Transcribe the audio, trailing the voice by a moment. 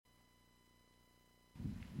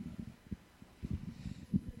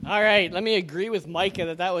All right, let me agree with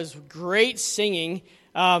Micah that was great singing.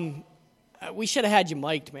 We should have had you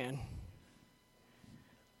mic'd, man.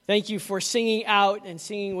 Thank you for singing out and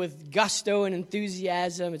singing with gusto and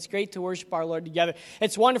enthusiasm. It's great to worship our Lord together.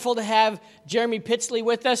 It's wonderful to have Jeremy Pitsley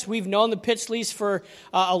with us. We've known the Pitsleys for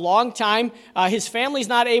a long time. His family's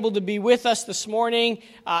not able to be with us this morning,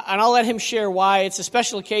 and I'll let him share why. It's a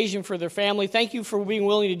special occasion for their family. Thank you for being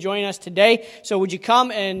willing to join us today. So would you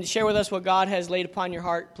come and share with us what God has laid upon your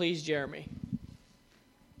heart, please, Jeremy?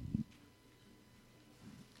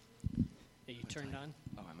 Are you turned on?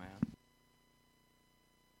 Oh, am I on?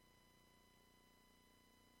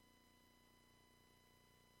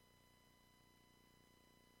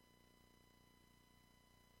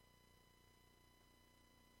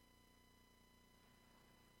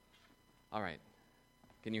 All right.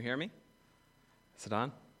 Can you hear me? Is it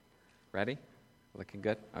on? Ready? Looking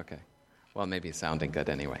good? Okay. Well, maybe sounding good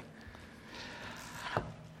anyway.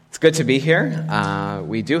 It's good to be here.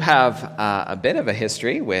 We do have a bit of a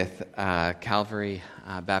history with Calvary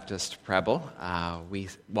Baptist Preble.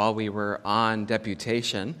 While we were on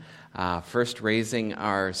deputation, first raising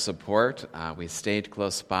our support, we stayed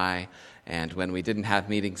close by, and when we didn't have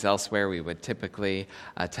meetings elsewhere, we would typically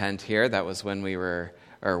attend here. That was when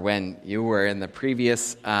when you were in the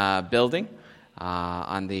previous building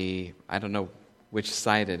on the, I don't know which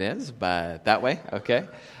side it is, but that way, okay.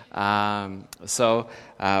 So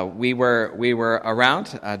we were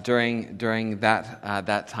around during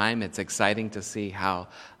that time. It's exciting to see how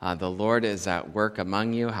the Lord is at work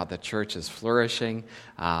among you, how the church is flourishing.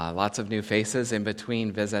 Lots of new faces in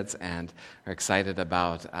between visits, and are excited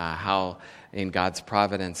about how in God's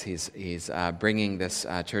providence He's bringing this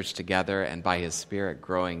church together, and by His Spirit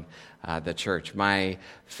growing the church. My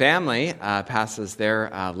family passes their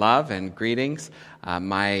love and greetings.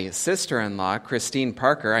 My sister-in-law, Christine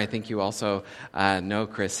Parker, I think you also know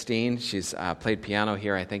Christine. She's played piano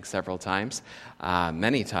here, I think, several times,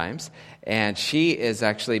 many times. And she is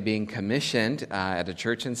actually being commissioned at a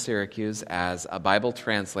church in Syracuse as a Bible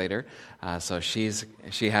translator. So she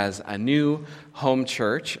has a new home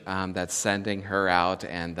church that's sending her out,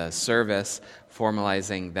 and the service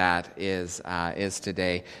formalizing that is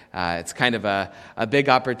today. It's kind of a big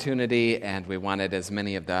opportunity, and we wanted as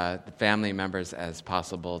many of the family members as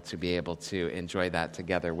possible to be able to enjoy that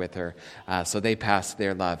together with her. So they pass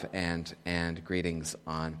their love and greetings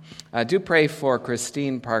on. Do pray for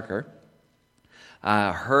Christine Parker.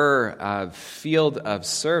 Her field of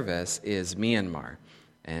service is Myanmar.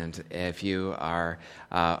 And if you are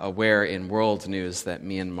aware in world news that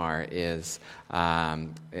Myanmar is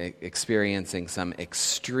experiencing some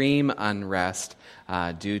extreme unrest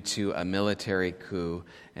due to a military coup,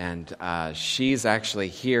 and she's actually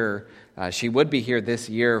here. She would be here this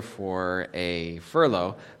year for a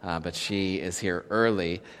furlough, but she is here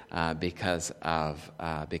early because of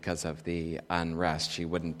the unrest. She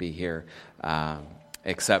wouldn't be here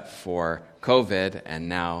except for COVID, and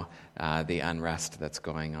now the unrest that's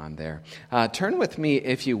going on there. Turn with me,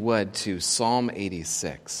 if you would, to Psalm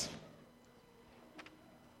 86.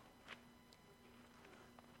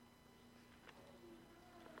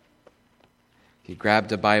 If you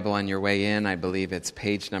grabbed a Bible on your way in, I believe it's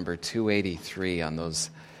page number 283 on those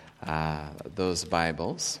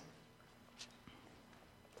Bibles.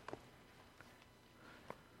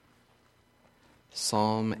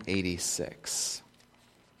 Psalm 86.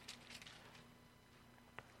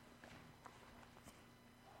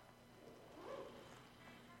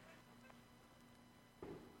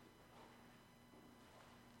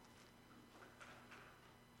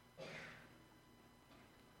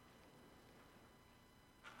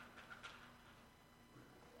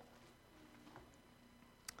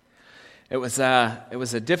 It was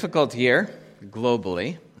a difficult year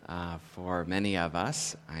globally for many of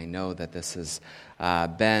us. I know that this has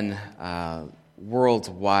been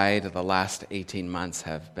worldwide. The last 18 months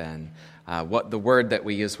have been what the word that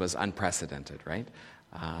we used was unprecedented, right?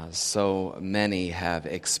 So many have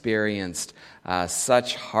experienced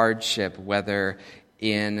such hardship, whether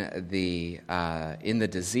in the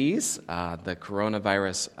disease, the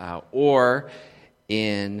coronavirus, or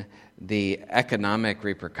in the economic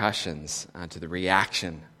repercussions to the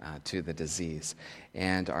reaction to the disease.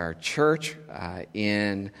 And our church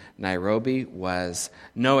in Nairobi was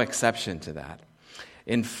no exception to that.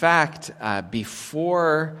 In fact,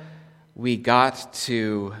 before we got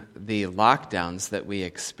to the lockdowns that we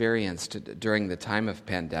experienced during the time of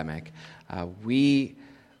pandemic, we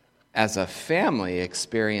as a family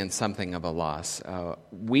experienced something of a loss.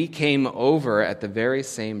 We came over at the very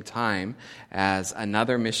same time as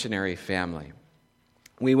another missionary family.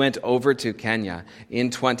 we went over to Kenya in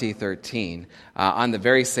 2013 on the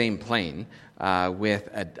very same plane with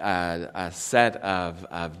a set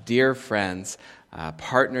of dear friends,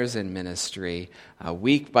 partners in ministry.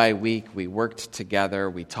 Week by week, we worked together.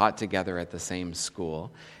 We taught together at the same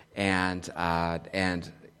school. And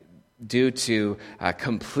due to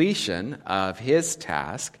completion of his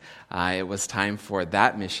task, it was time for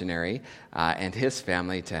that missionary and his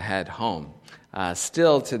family to head home.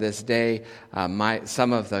 Still to this day,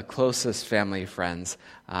 some of the closest family friends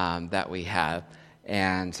that we have,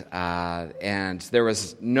 and there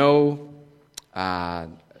was no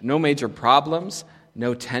major problems,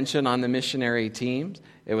 no tension on the missionary teams.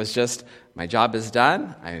 It was just, my job is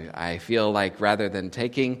done. I feel like rather than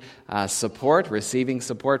taking receiving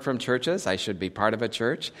support from churches, I should be part of a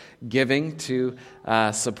church, giving to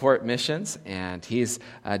support missions. And he's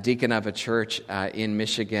a deacon of a church in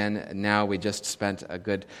Michigan. Now we just spent a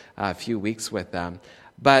good few weeks with them.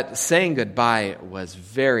 But saying goodbye was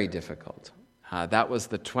very difficult. That was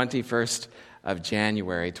the 21st of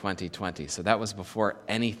January 2020. So that was before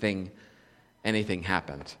anything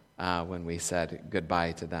happened when we said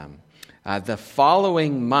goodbye to them. The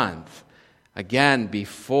following month, again,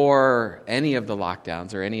 before any of the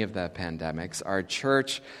lockdowns or any of the pandemics, our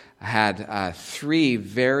church had 3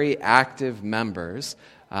 very active members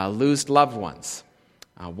lose loved ones.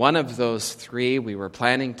 One of those 3 we were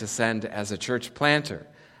planning to send as a church planter,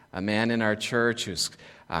 a man in our church who's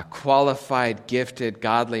a qualified, gifted,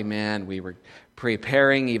 godly man. We were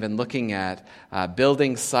preparing, even looking at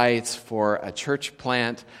building sites for a church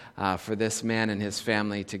plant for this man and his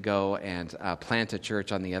family to go and plant a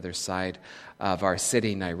church on the other side of our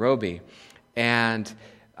city, Nairobi. And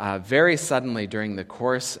very suddenly, during the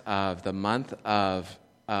course of the month of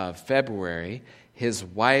February, his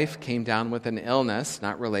wife came down with an illness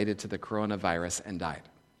not related to the coronavirus and died.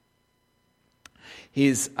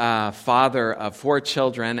 He's a father of 4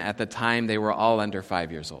 children. At the time, they were all under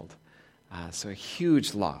 5 years old. So a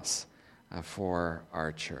huge loss for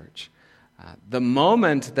our church. The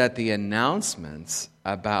moment that the announcements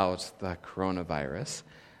about the coronavirus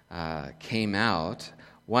came out,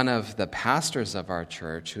 one of the pastors of our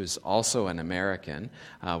church, who's also an American,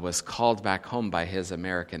 was called back home by his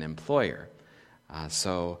American employer.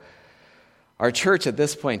 So our church at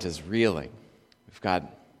this point is reeling. We've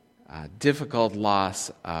got difficult loss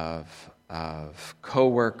of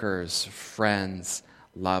co-workers, friends,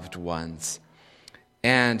 loved ones.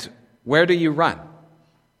 And where do you run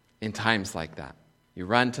in times like that? You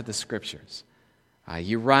run to the Scriptures.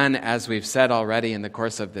 You run, as we've said already in the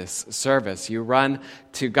course of this service, you run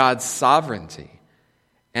to God's sovereignty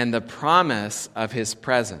and the promise of His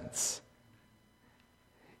presence.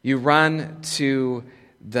 You run to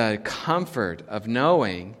the comfort of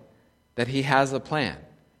knowing that He has a plan.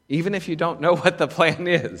 Even if you don't know what the plan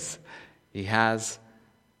is, He has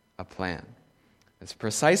a plan. It's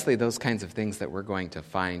precisely those kinds of things that we're going to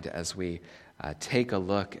find as we take a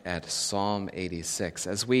look at Psalm 86.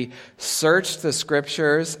 As we searched the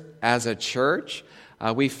Scriptures as a church,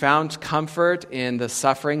 we found comfort in the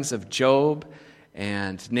sufferings of Job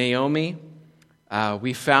and Naomi.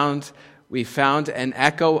 We found an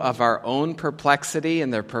echo of our own perplexity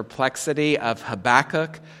and the perplexity of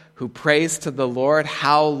Habakkuk, who prays to the Lord,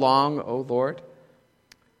 "How long, O Lord?"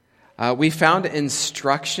 We found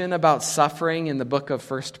instruction about suffering in the book of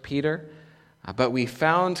 1 Peter, but we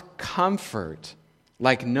found comfort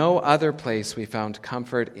like no other place. We found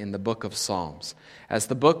comfort in the book of Psalms, as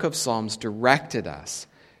the book of Psalms directed us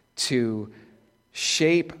to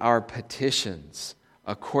shape our petitions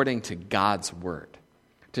according to God's word,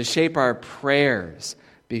 to shape our prayers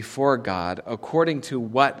before God according to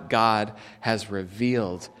what God has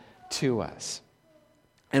revealed to us.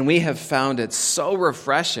 And we have found it so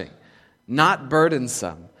refreshing, not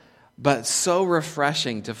burdensome, but so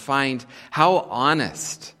refreshing to find how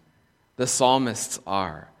honest the psalmists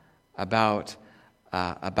are about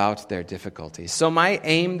their difficulties. So my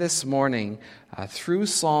aim this morning through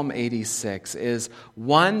Psalm 86 is,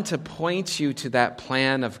 one, to point you to that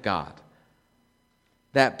plan of God,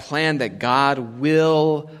 that plan that God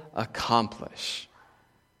will accomplish,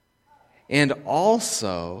 and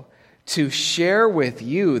also to share with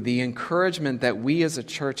you the encouragement that we as a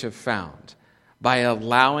church have found by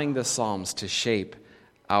allowing the Psalms to shape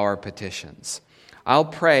our petitions. I'll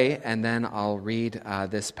pray, and then I'll read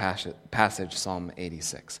this passage, Psalm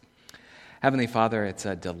 86. Heavenly Father, it's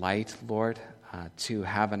a delight, Lord, to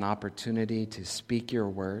have an opportunity to speak your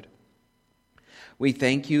word. We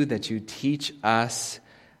thank you that you teach us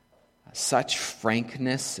such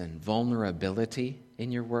frankness and vulnerability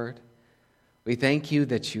in your word. We thank you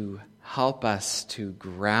that you help us to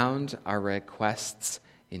ground our requests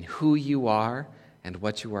in who you are and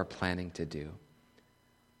what you are planning to do.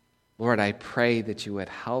 Lord, I pray that you would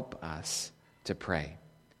help us to pray.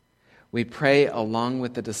 We pray along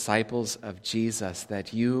with the disciples of Jesus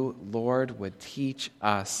that you, Lord, would teach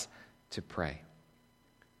us to pray.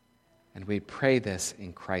 And we pray this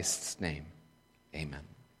in Christ's name. Amen.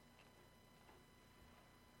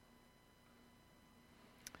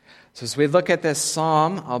 So as we look at this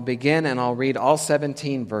psalm, I'll begin and I'll read all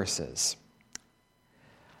 17 verses.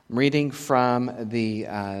 I'm reading from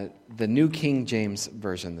the New King James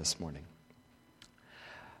Version this morning.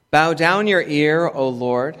 Bow down your ear, O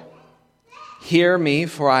Lord. Hear me,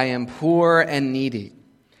 for I am poor and needy.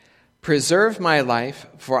 Preserve my life,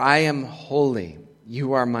 for I am holy.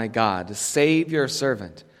 You are my God. Save your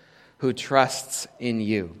servant who trusts in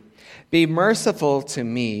you. Be merciful to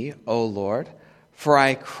me, O Lord, for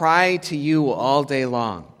I cry to you all day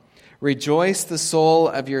long. Rejoice the soul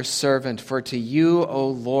of your servant, for to you, O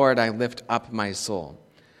Lord, I lift up my soul.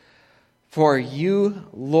 For you,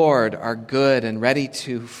 Lord, are good and ready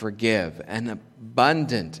to forgive, and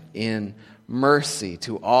abundant in mercy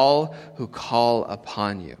to all who call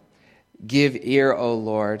upon you. Give ear, O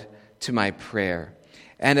Lord, to my prayer,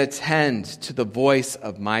 and attend to the voice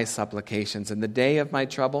of my supplications. In the day of my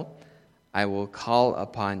trouble, I will call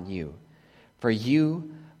upon you, for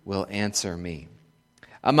you will answer me.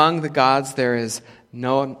 Among the gods there is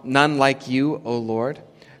none like you, O Lord,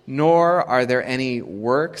 nor are there any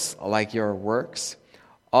works like your works.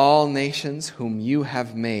 All nations whom you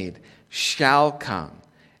have made shall come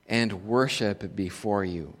and worship before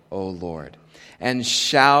you, O Lord, and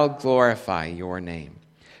shall glorify your name.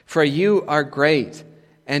 For you are great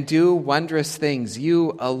and do wondrous things.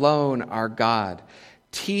 You alone are God.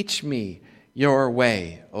 Teach me your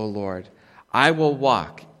way, O Lord. I will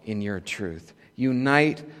walk in your truth.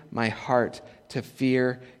 Unite my heart to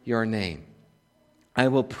fear your name. I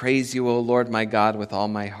will praise you, O Lord my God, with all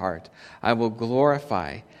my heart. I will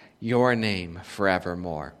glorify your name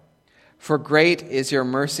forevermore. For great is your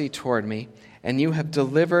mercy toward me, and you have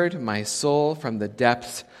delivered my soul from the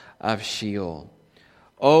depths of Sheol.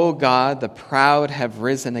 O God, the proud have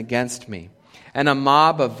risen against me, and a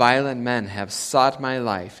mob of violent men have sought my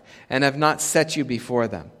life, and have not set you before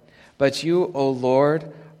them. But you, O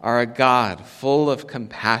Lord, are a God full of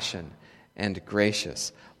compassion and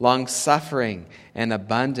gracious, long-suffering and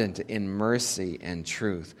abundant in mercy and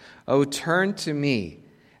truth. O turn to me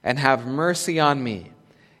and have mercy on me.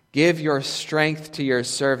 Give your strength to your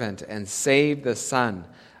servant and save the son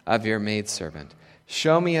of your maidservant.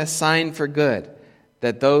 Show me a sign for good,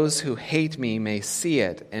 that those who hate me may see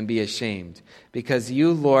it and be ashamed, because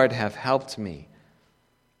you, Lord, have helped me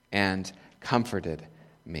and comforted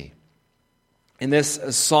me. In this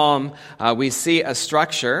psalm, we see a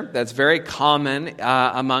structure that's very common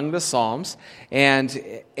among the psalms, and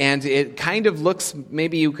it kind of looks,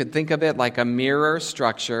 maybe you could think of it like a mirror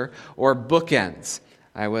structure or bookends.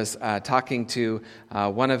 I was talking to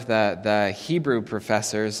one of the Hebrew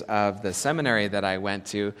professors of the seminary that I went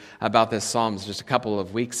to about this Psalms just a couple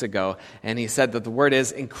of weeks ago, and he said that the word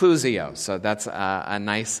is inclusio. So that's a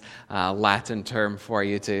nice Latin term for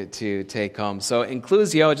you to take home. So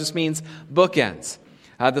inclusio just means bookends.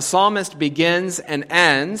 The psalmist begins and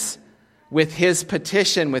ends with his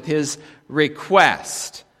petition, with his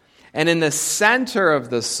request. And in the center of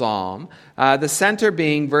the psalm, the center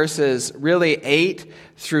being verses really 8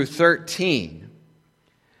 through 13.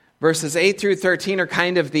 Verses 8 through 13 are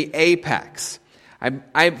kind of the apex.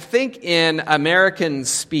 I think in American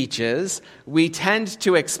speeches, we tend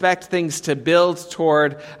to expect things to build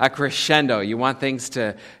toward a crescendo. You want things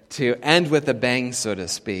to end with a bang, so to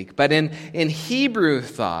speak. But in Hebrew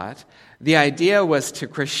thought, the idea was to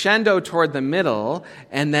crescendo toward the middle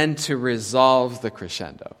and then to resolve the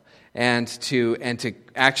crescendo. And to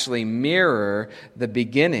actually mirror the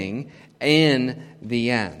beginning in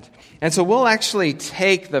the end. And so we'll actually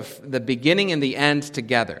take the beginning and the end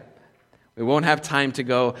together. We won't have time to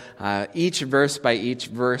go each verse by each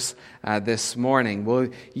verse this morning.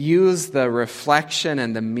 We'll use the reflection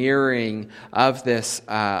and the mirroring of this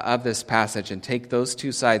passage and take those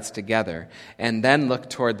two sides together and then look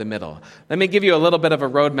toward the middle. Let me give you a little bit of a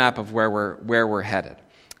roadmap of where we're headed.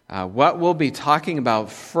 What we'll be talking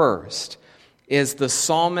about first is the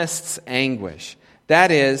psalmist's anguish.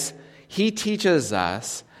 That is, he teaches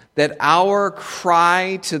us that our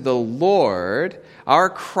cry to the Lord, our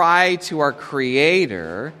cry to our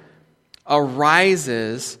Creator,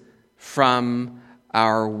 arises from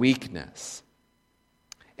our weakness.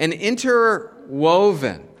 And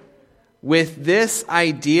interwoven with this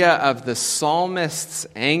idea of the psalmist's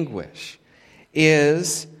anguish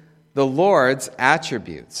is the Lord's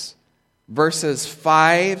attributes. verses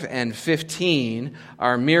 5 and 15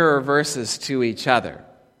 are mirror verses to each other.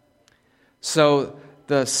 So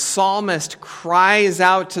the psalmist cries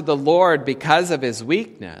out to the Lord because of his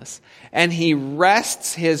weakness, and he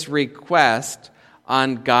rests his request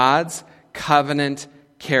on God's covenant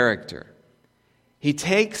character. He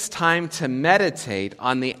takes time to meditate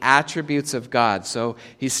on the attributes of God. So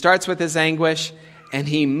he starts with his anguish, and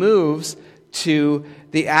he moves to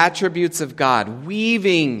the attributes of God,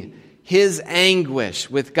 weaving his anguish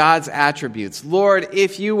with God's attributes. Lord,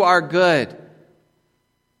 if you are good,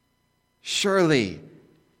 surely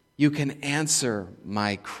you can answer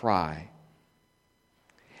my cry.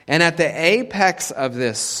 And at the apex of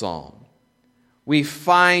this psalm, we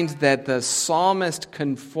find that the psalmist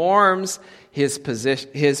conforms his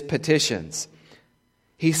petitions.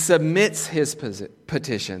 He submits his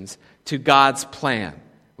petitions to God's plan,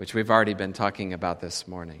 which we've already been talking about this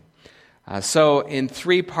morning. So in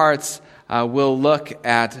 3 parts, we'll look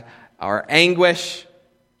at our anguish,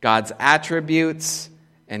 God's attributes,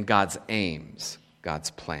 and God's aims,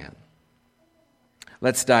 God's plan.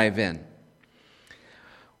 Let's dive in.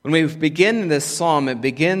 When we begin this psalm, it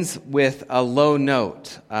begins with a low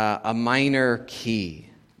note, a minor key.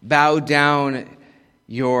 Bow down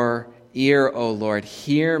your ear, O Lord,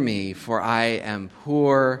 hear me, for I am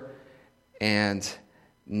poor and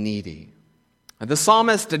needy. The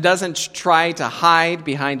psalmist doesn't try to hide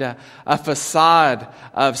behind a facade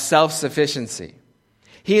of self-sufficiency.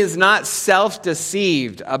 He is not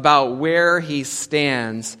self-deceived about where he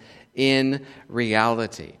stands in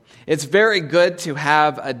reality. It's very good to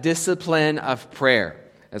have a discipline of prayer.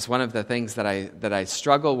 It's one of the things that I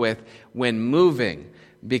struggle with when moving,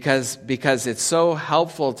 because it's so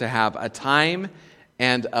helpful to have a time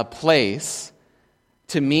and a place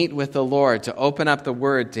to meet with the Lord, to open up the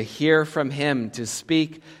Word, to hear from Him, to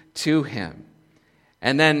speak to Him.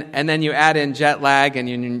 And then you add in jet lag,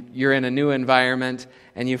 and you're in a new environment,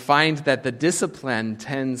 and you find that the discipline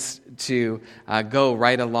tends to go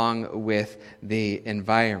right along with the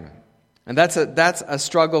environment. And that's a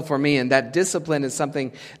struggle for me, and that discipline is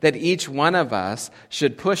something that each one of us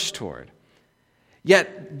should push toward.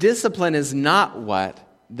 Yet, discipline is not what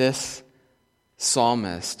this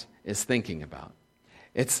psalmist is thinking about.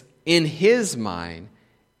 It's in his mind,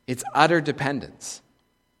 it's utter dependence.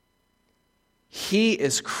 He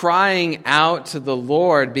is crying out to the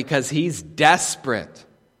Lord because he's desperate.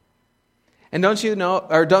 And don't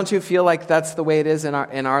you feel like that's the way it is in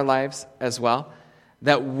our lives as well?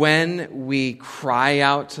 That when we cry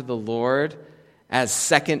out to the Lord as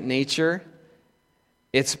second nature,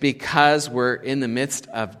 it's because we're in the midst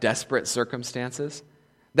of desperate circumstances.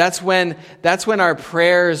 That's when our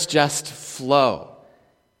prayers just flow.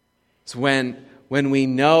 It's when we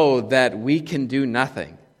know that we can do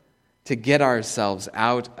nothing to get ourselves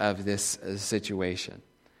out of this situation.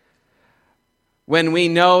 When we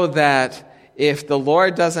know that if the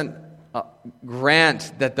Lord doesn't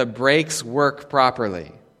grant that the brakes work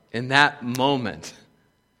properly in that moment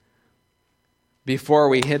before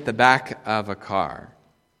we hit the back of a car,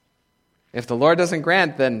 if the Lord doesn't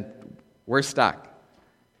grant, then we're stuck.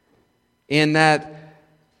 In that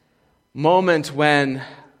moment when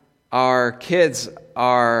our kids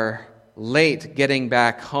are late getting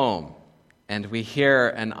back home and we hear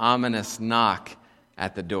an ominous knock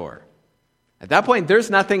at the door, at that point, there's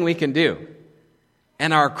nothing we can do.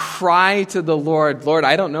 And our cry to the Lord, Lord,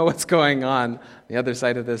 I don't know what's going on the other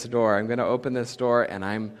side of this door. I'm going to open this door and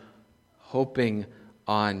I'm hoping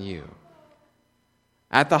on you.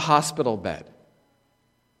 At the hospital bed,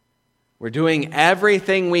 we're doing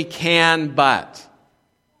everything we can, but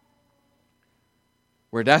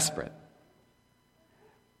we're desperate.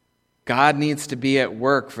 God needs to be at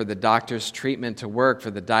work for the doctor's treatment to work,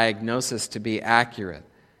 for the diagnosis to be accurate,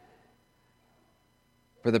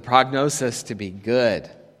 for the prognosis to be good.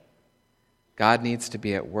 God needs to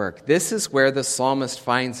be at work. This is where the psalmist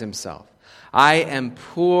finds himself. I am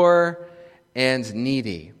poor and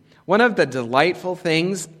needy. One of the delightful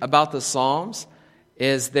things about the Psalms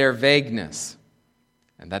is their vagueness.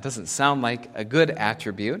 And that doesn't sound like a good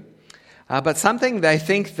attribute. But something that I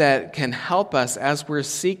think that can help us as we're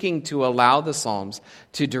seeking to allow the Psalms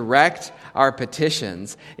to direct our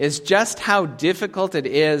petitions is just how difficult it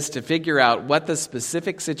is to figure out what the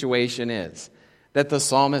specific situation is that the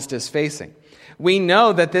psalmist is facing. We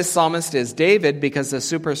know that this psalmist is David because the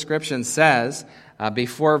superscription says,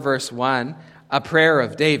 before verse 1, a prayer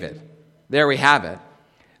of David. There we have it.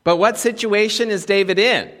 But what situation is David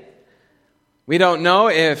in? We don't know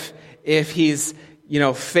if he's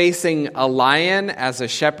facing a lion as a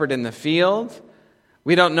shepherd in the field.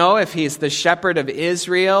 We don't know if he's the shepherd of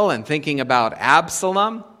Israel and thinking about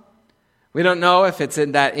Absalom. We don't know if it's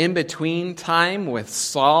in that in-between time with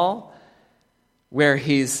Saul, where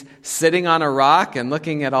he's sitting on a rock and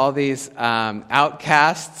looking at all these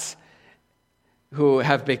outcasts who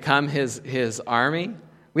have become his army.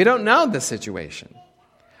 We don't know the situation.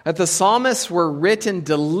 But the psalmists were written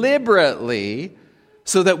deliberately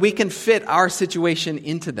so that we can fit our situation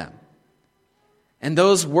into them. And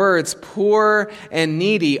those words, poor and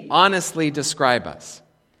needy, honestly describe us.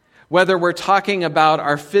 Whether we're talking about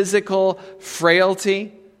our physical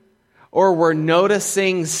frailty or we're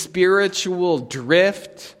noticing spiritual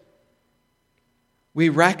drift, we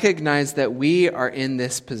recognize that we are in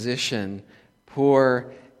this position,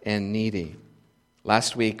 poor and needy.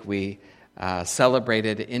 Last week we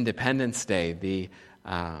celebrated Independence Day,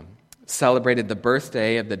 celebrated the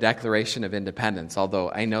birthday of the Declaration of Independence, although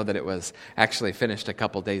I know that it was actually finished a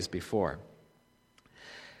couple days before.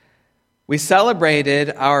 We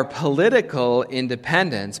celebrated our political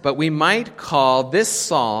independence, but we might call this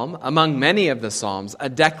psalm, among many of the psalms, a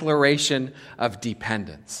declaration of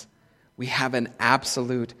dependence. We have an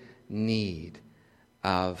absolute need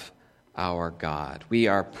of our God. We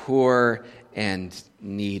are poor and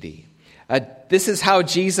needy. This is how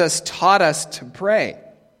Jesus taught us to pray.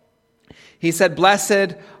 He said,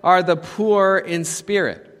 "Blessed are the poor in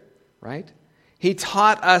spirit," right? He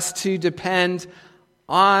taught us to depend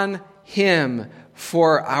on Him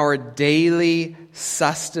for our daily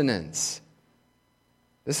sustenance.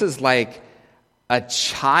 This is like a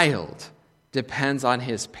child depends on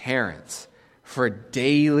his parents for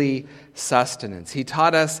daily sustenance. He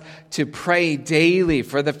taught us to pray daily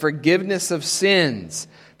for the forgiveness of sins,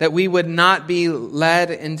 that we would not be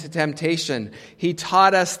led into temptation. He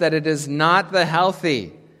taught us that it is not the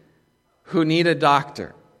healthy who need a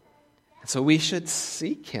doctor. So we should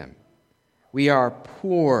seek Him. We are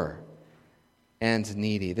poor and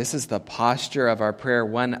needy. This is the posture of our prayer,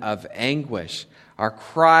 one of anguish. Our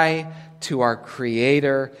cry to our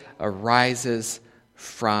Creator arises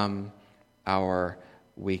from our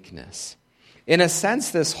weakness. In a sense,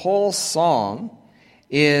 this whole psalm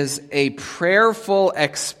is a prayerful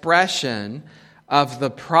expression of the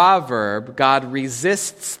proverb, God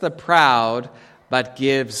resists the proud, but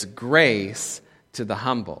gives grace to the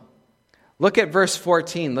humble. Look at verse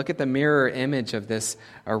 14. Look at the mirror image of this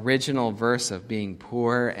original verse of being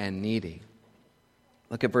poor and needy.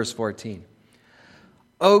 Look at verse 14.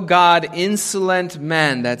 O God, insolent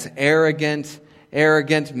men, that's arrogant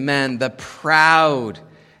men, the proud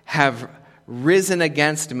have risen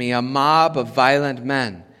against me. A mob of violent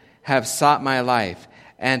men have sought my life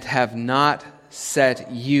and have not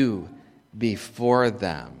set you before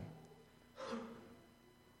them.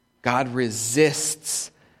 God resists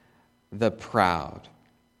the proud.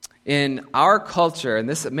 In our culture, and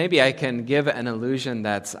this maybe I can give an allusion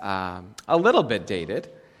that's a little bit dated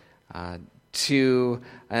to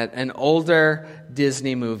an older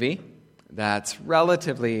Disney movie that's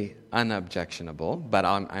relatively unobjectionable, but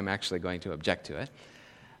I'm actually going to object to it.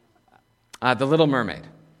 The Little Mermaid.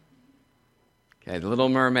 Okay, The Little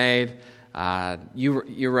Mermaid.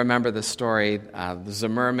 You remember the story. There's a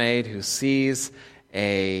mermaid who sees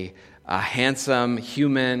a handsome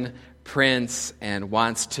human prince and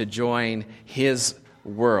wants to join his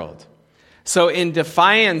world. So in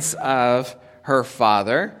defiance of her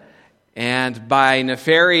father, and by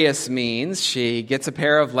nefarious means, she gets a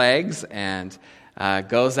pair of legs and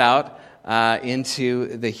goes out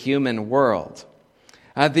into the human world.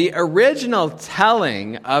 The original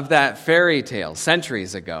telling of that fairy tale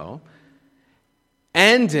centuries ago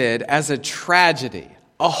ended as a tragedy.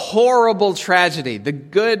 A horrible tragedy. The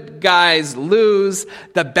good guys lose,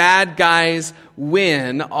 the bad guys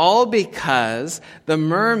win, all because the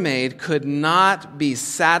mermaid could not be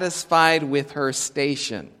satisfied with her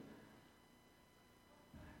station.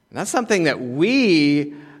 And that's something that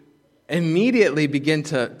we immediately begin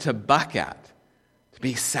to buck at. To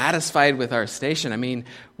be satisfied with our station. I mean,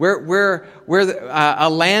 we're a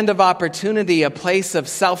land of opportunity, a place of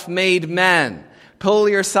self-made men. Pull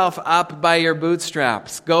yourself up by your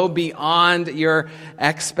bootstraps. Go beyond your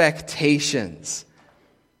expectations.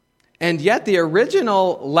 And yet the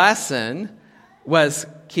original lesson was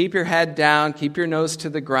keep your head down, keep your nose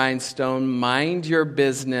to the grindstone, mind your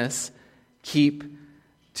business, keep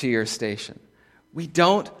to your station. We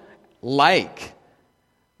don't like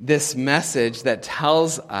this message that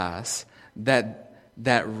tells us that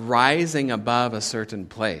rising above a certain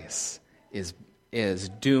place is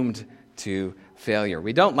doomed to failure.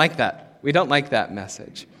 We don't like that. We don't like that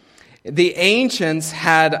message. The ancients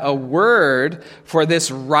had a word for this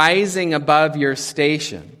rising above your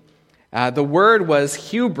station. The word was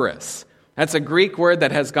hubris. That's a Greek word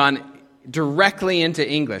that has gone directly into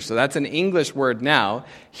English. So that's an English word now,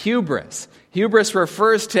 hubris. Hubris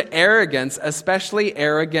refers to arrogance, especially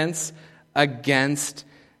arrogance against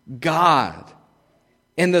God.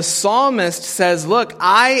 And the psalmist says, look,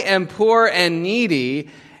 I am poor and needy,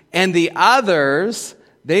 and the others,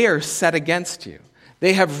 they are set against you.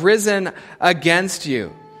 They have risen against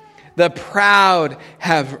you. The proud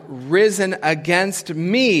have risen against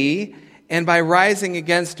me, and by rising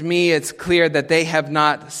against me, it's clear that they have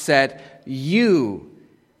not set you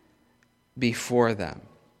before them.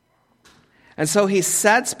 And so he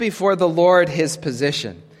sets before the Lord his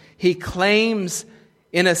position. He claims,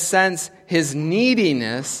 in a sense, his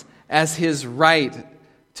neediness as his right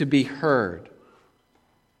to be heard.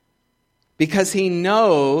 Because he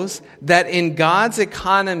knows that in God's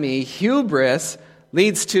economy, hubris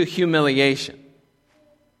leads to humiliation.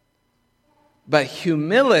 But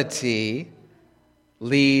humility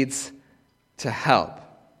leads to help.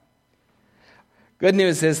 Good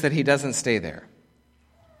news is that he doesn't stay there.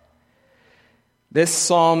 This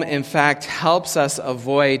psalm, in fact, helps us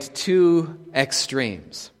avoid two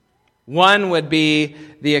extremes. One would be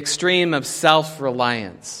the extreme of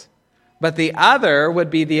self-reliance, but the other would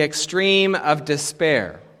be the extreme of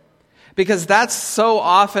despair. Because that's so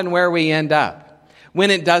often where we end up.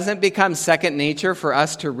 When it doesn't become second nature for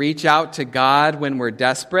us to reach out to God when we're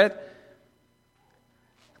desperate,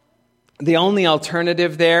 the only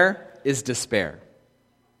alternative there is despair.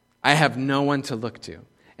 I have no one to look to.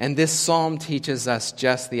 And this psalm teaches us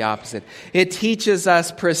just the opposite. It teaches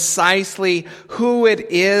us precisely who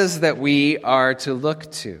it is that we are to look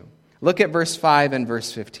to. Look at verse 5 and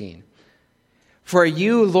verse 15. For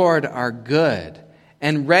you, Lord, are good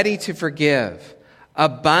and ready to forgive,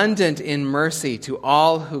 abundant in mercy to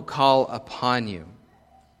all who call upon you.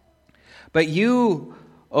 But you,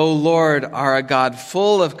 O Lord, are a God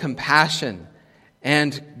full of compassion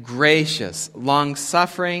and gracious,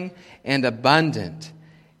 long-suffering and abundant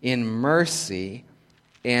in mercy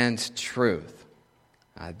and truth.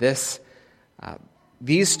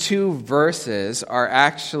 These two verses are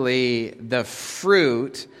actually the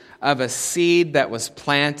fruit of a seed that was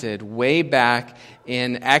planted way back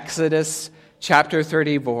in Exodus chapter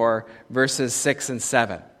 34, verses 6 and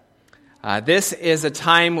 7. This is a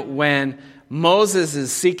time when Moses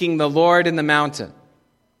is seeking the Lord in the mountain.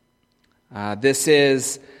 This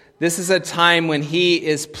is a time when he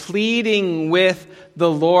is pleading with the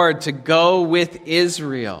Lord to go with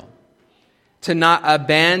Israel, to not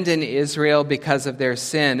abandon Israel because of their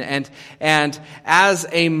sin. And as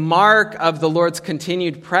a mark of the Lord's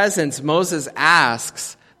continued presence, Moses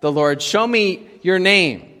asks the Lord, show me your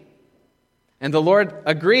name. And the Lord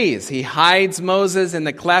agrees. He hides Moses in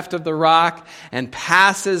the cleft of the rock and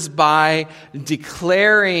passes by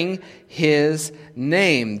declaring his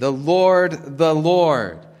name. The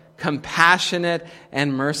Lord, compassionate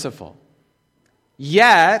and merciful.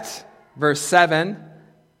 Yet, verse 7,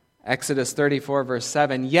 Exodus 34, verse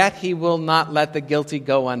 7, yet he will not let the guilty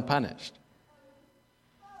go unpunished.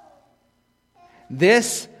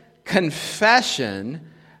 This confession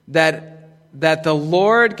that the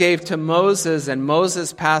Lord gave to Moses and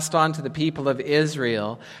Moses passed on to the people of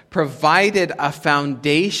Israel provided a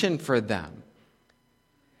foundation for them.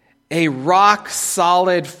 A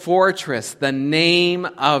rock-solid fortress, the name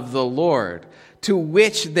of the Lord, to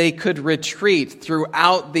which they could retreat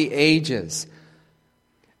throughout the ages.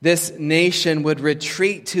 This nation would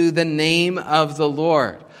retreat to the name of the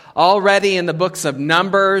Lord. Already in the books of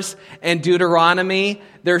Numbers and Deuteronomy,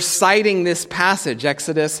 they're citing this passage,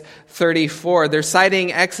 Exodus 34. They're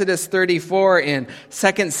citing Exodus 34 in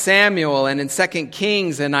 2 Samuel and in 2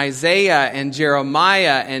 Kings and Isaiah and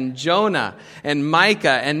Jeremiah and Jonah and Micah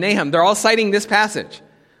and Nahum. They're all citing this passage,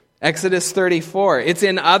 Exodus 34. It's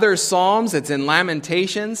in other Psalms, it's in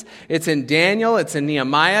Lamentations, it's in Daniel, it's in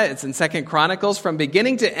Nehemiah, it's in 2 Chronicles. From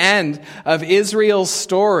beginning to end of Israel's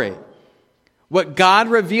story, what God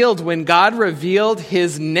revealed when God revealed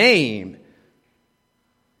his name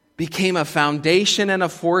became a foundation and a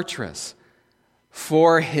fortress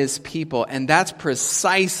for his people. And that's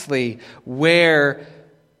precisely where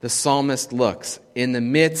the psalmist looks. In the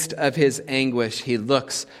midst of his anguish, he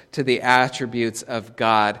looks to the attributes of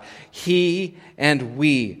God. He and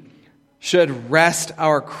we should rest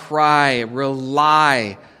our cry,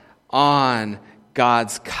 rely on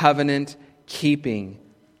God's covenant-keeping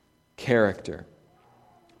character.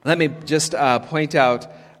 Let me just point out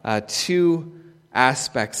two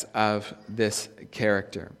aspects of this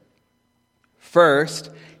character. First,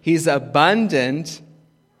 he's abundant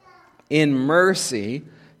in mercy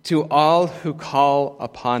to all who call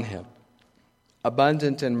upon him.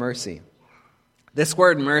 Abundant in mercy. This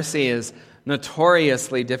word mercy is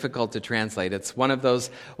notoriously difficult to translate. It's one of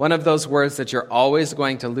those words that you're always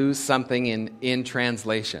going to lose something in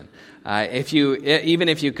translation. Even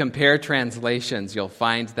if you compare translations, you'll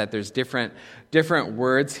find that there's different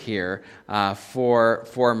words here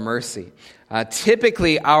for mercy.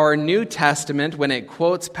 Typically, our New Testament, when it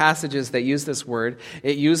quotes passages that use this word,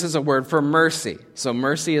 it uses a word for mercy. So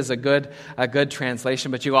mercy is a good translation,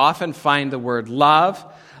 but you often find the word love,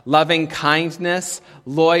 loving kindness,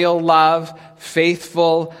 loyal love,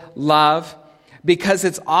 faithful love, because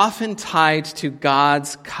it's often tied to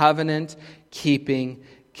God's covenant-keeping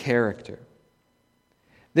character.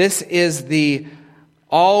 This is the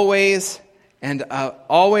always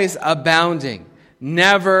abounding,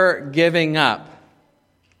 never giving up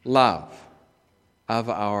love of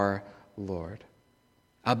our Lord.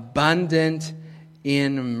 Abundant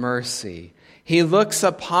in mercy. He looks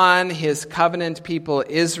upon his covenant people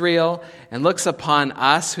Israel and looks upon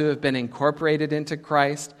us who have been incorporated into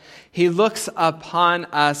Christ. He looks upon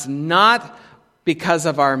us not because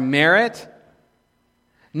of our merit,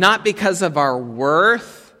 not because of our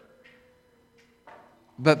worth,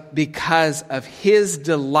 but because of his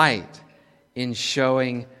delight in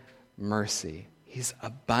showing mercy. He's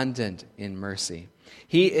abundant in mercy.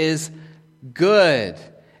 He is good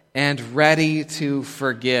and ready to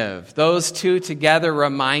forgive. Those two together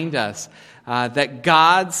remind us that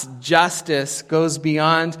God's justice goes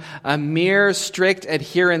beyond a mere strict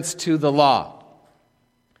adherence to the law.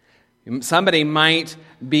 Somebody might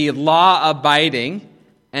be law-abiding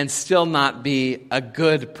and still not be a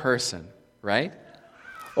good person, right?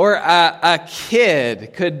 Or a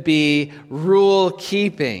kid could be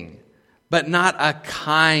rule-keeping, but not a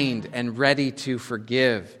kind and ready to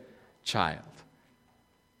forgive child.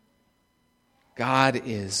 God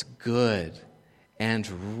is good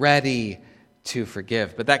and ready to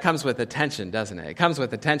forgive. But that comes with a tension, doesn't it? It comes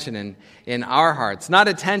with a tension in our hearts. Not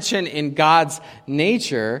a tension in God's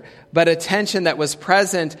nature, but a tension that was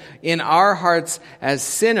present in our hearts as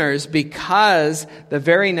sinners, because the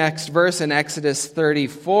very next verse in Exodus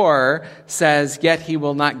 34 says, "Yet he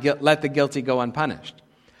will not let the guilty go unpunished."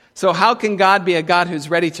 So how can God be a God who's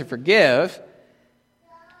ready to forgive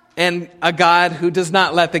and a God who does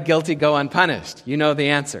not let the guilty go unpunished? You know the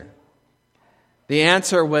answer. The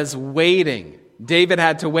answer was waiting. David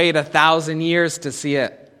had to wait 1,000 years to see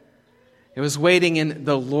it. It was waiting in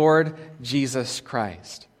the Lord Jesus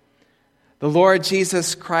Christ. The Lord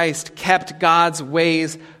Jesus Christ kept God's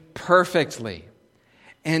ways perfectly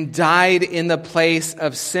and died in the place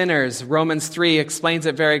of sinners. Romans 3 explains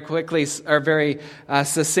it very quickly, or very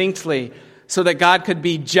succinctly, so that God could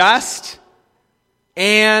be just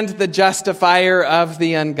and the justifier of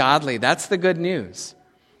the ungodly. That's the good news.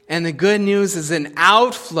 And the good news is an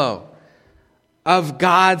outflow of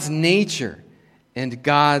God's nature and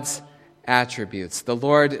God's attributes. The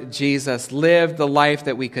Lord Jesus lived the life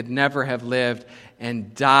that we could never have lived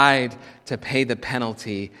and died to pay the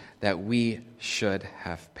penalty that we should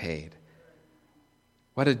have paid.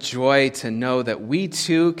 What a joy to know that we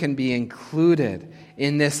too can be included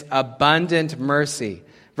in this abundant mercy.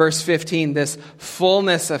 Verse 15, this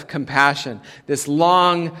fullness of compassion, this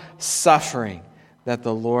long suffering that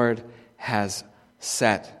the Lord has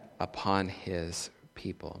set upon his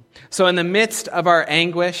people. So in the midst of our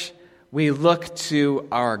anguish, we look to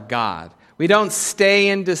our God. We don't stay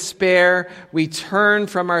in despair. We turn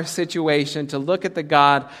from our situation to look at the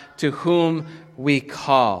God to whom we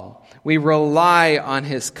call. We rely on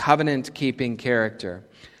his covenant-keeping character.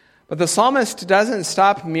 But the psalmist doesn't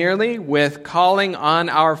stop merely with calling on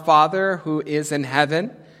our Father who is in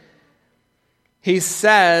heaven. He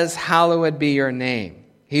says, "Hallowed be your name."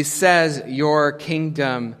 He says, "Your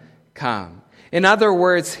kingdom come." In other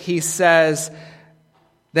words, he says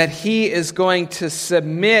that he is going to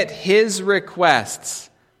submit his requests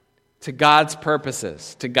to God's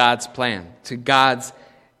purposes, to God's plan, to God's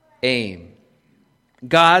aim.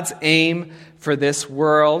 God's aim for this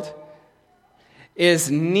world is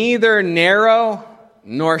neither narrow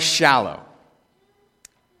nor shallow.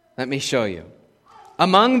 Let me show you.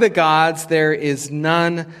 Among the gods there is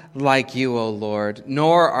none like you, O Lord,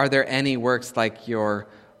 nor are there any works like your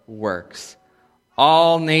works.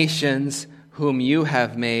 All nations whom you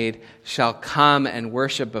have made shall come and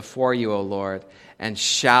worship before you, O Lord, and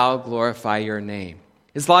shall glorify your name.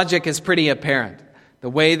 His logic is pretty apparent, the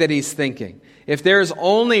way that he's thinking. If there's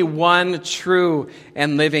only one true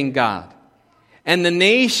and living God, and the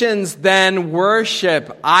nations then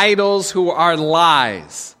worship idols who are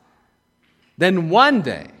lies, then one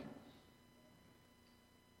day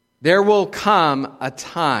there will come a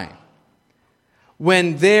time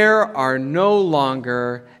when there are no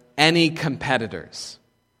longer any competitors.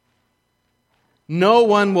 No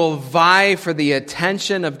one will vie for the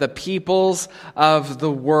attention of the peoples of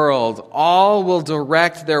the world. All will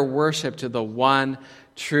direct their worship to the one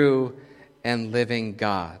true and living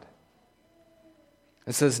God.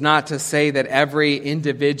 This is not to say that every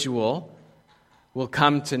individual will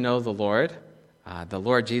come to know the Lord. The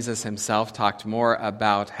Lord Jesus himself talked more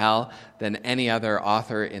about hell than any other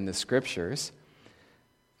author in the Scriptures.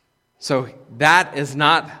 So that is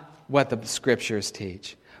not what the Scriptures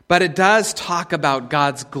teach. But it does talk about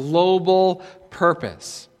God's global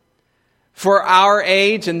purpose. For our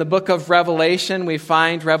age, in the book of Revelation, we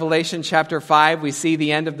find Revelation chapter 5, we see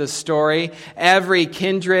the end of the story. Every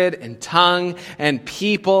kindred and tongue and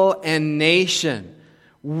people and nation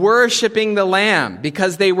worshiping the Lamb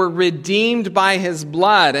because they were redeemed by his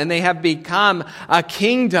blood and they have become a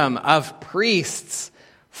kingdom of priests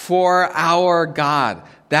for our God.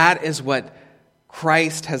 That is what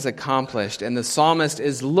Christ has accomplished, and the psalmist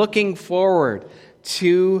is looking forward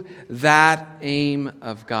to that aim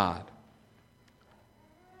of God.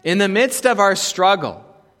 In the midst of our struggle,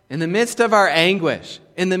 in the midst of our anguish,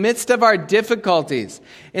 in the midst of our difficulties,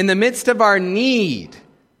 in the midst of our need,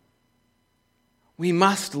 we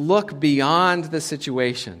must look beyond the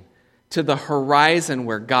situation to the horizon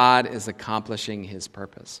where God is accomplishing his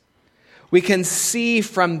purpose. We can see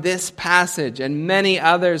from this passage and many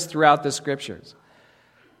others throughout the Scriptures,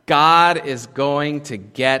 God is going to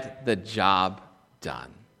get the job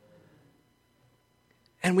done.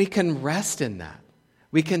 And we can rest in that.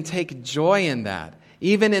 We can take joy in that,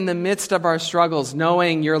 even in the midst of our struggles,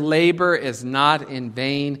 knowing your labor is not in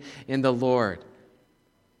vain in the Lord.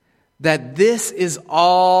 That this is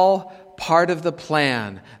all part of the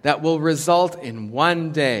plan that will result in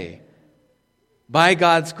one day, by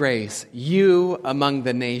God's grace, you among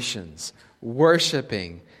the nations,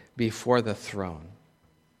 worshiping before the throne.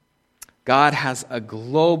 God has a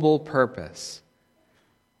global purpose.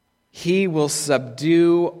 He will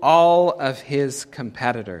subdue all of his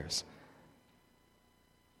competitors.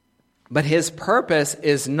 But his purpose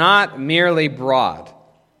is not merely broad.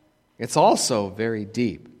 It's also very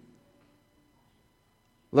deep.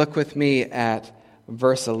 Look with me at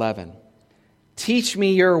verse 11. Teach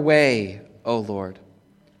me your way, O Lord.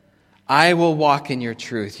 I will walk in your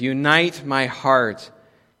truth. Unite my heart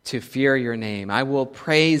to fear your name. I will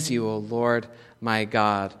praise you, O Lord, my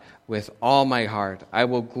God, with all my heart. I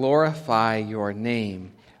will glorify your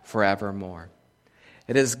name forevermore.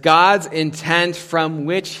 It is God's intent from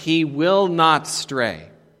which he will not stray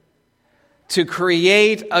to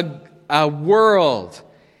create a world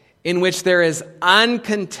in which there is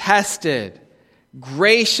uncontested,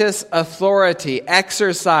 gracious authority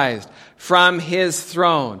exercised from his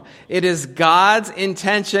throne. It is God's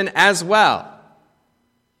intention as well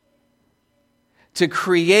to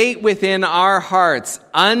create within our hearts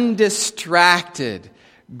undistracted,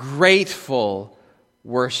 grateful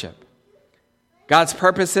worship. God's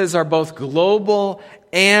purposes are both global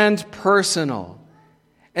and personal.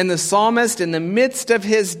 And the psalmist, in the midst of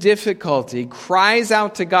his difficulty, cries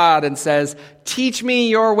out to God and says, teach me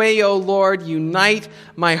your way, O Lord. Unite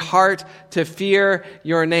my heart to fear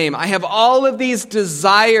your name. I have all of these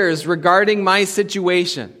desires regarding my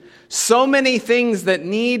situation. So many things that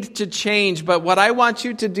need to change. But what I want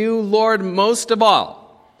you to do, Lord, most of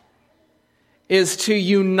all, is to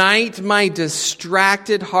unite my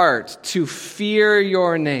distracted heart to fear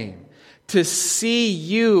your name, to see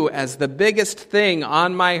you as the biggest thing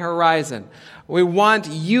on my horizon. We want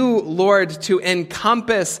you, Lord, to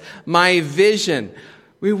encompass my vision.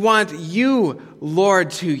 We want you,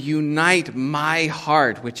 Lord, to unite my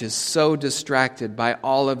heart, which is so distracted by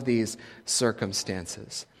all of these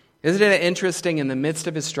circumstances. Isn't it interesting, in the midst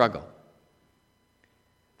of his struggle,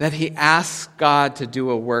 that he asks God to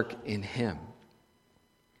do a work in him,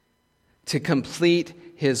 to complete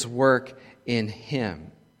his work in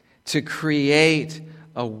him, to create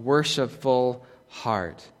a worshipful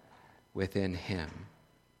heart within him.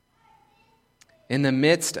 In the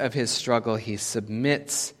midst of his struggle, he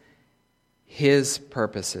submits his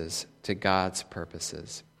purposes to God's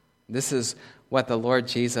purposes. This is what the Lord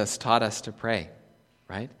Jesus taught us to pray,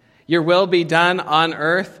 right? Your will be done on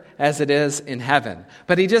earth as it is in heaven.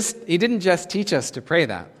 But he didn't just teach us to pray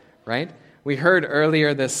that, right? We heard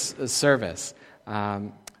earlier this service,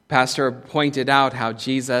 Pastor pointed out how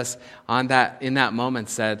Jesus in that moment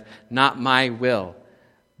said, not my will,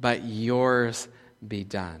 but yours be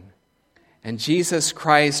done. And Jesus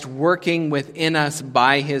Christ, working within us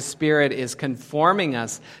by his Spirit, is conforming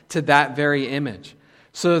us to that very image,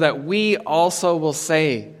 so that we also will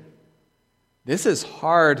say, this is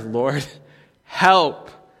hard, Lord.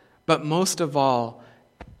 Help. But most of all,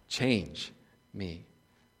 change me.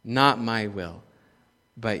 Not my will,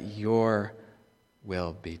 but your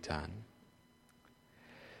will be done.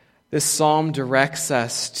 This psalm directs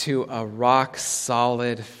us to a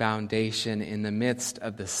rock-solid foundation in the midst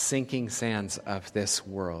of the sinking sands of this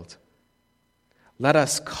world. Let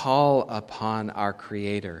us call upon our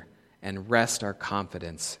Creator and rest our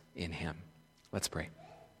confidence in Him. Let's pray.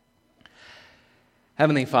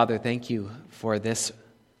 Heavenly Father, thank you for this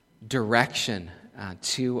direction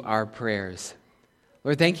to our prayers.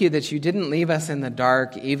 Lord, thank you that you didn't leave us in the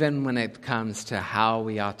dark even when it comes to how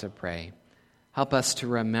we ought to pray. Help us to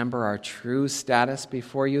remember our true status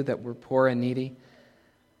before you, that we're poor and needy,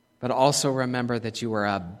 but also remember that you are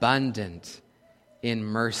abundant in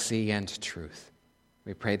mercy and truth.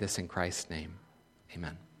 We pray this in Christ's name.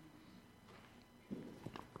 Amen.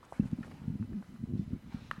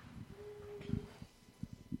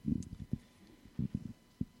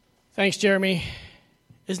 Thanks, Jeremy.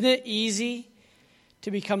 Isn't it easy to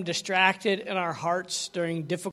become distracted in our hearts during difficult